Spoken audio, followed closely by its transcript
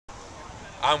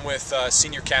I'm with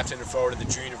senior captain and forward of the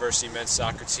Drew University men's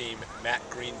soccer team, Matt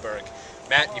Greenberg.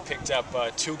 Matt, you picked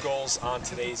up 2 goals on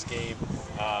today's game.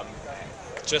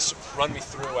 Just run me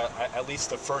through at least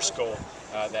the first goal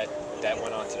that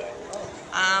went on today.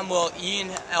 Well, Ian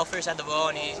Elfers had the ball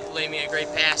and he laid me a great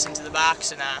pass into the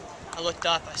box, and I looked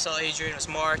up, I saw Adrian was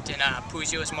marked and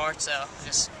Puzio was marked, so I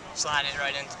just slided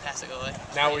right in to pass the goalie.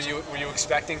 Now, were you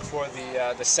expecting for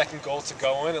the second goal to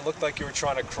go in? It looked like you were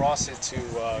trying to cross it to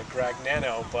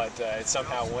Gragnano, but it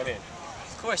somehow went in.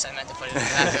 Of course I meant to put it in the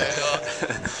back of the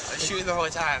goal. I was shooting the whole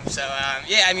time. So,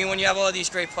 yeah, I mean, when you have all these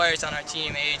great players on our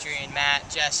team, Adrian, Matt,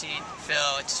 Jesse,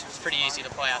 Phil, it's pretty easy to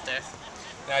play out there.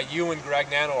 Now, you and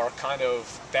Gragnano are kind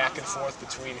of back and forth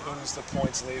between who's the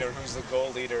points leader and who's the goal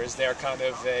leader. Is there kind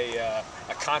of a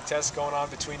contest going on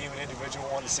between you and individual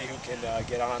one to see who can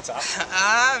get on top?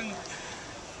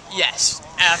 Yes,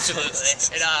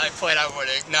 absolutely. And I played out with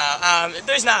it. No,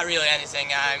 there's not really anything.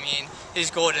 I mean,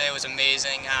 his goal today was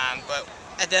amazing, but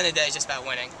at the end of the day, it's just about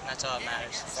winning. And that's all that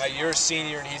matters. You're a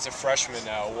senior and he's a freshman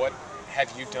now. What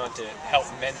have you done to help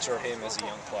mentor him as a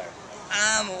young player?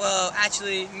 Well,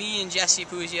 actually, me and Jesse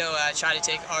Puzio tried to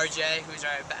take RJ, who's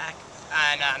our back,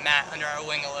 and Matt under our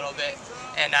wing a little bit,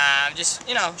 and just,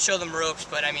 show them ropes.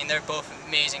 But I mean, they're both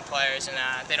amazing players, and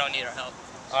they don't need our help.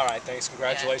 All right, thanks.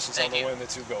 Congratulations on the win, the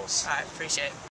 2 goals. All right, appreciate it.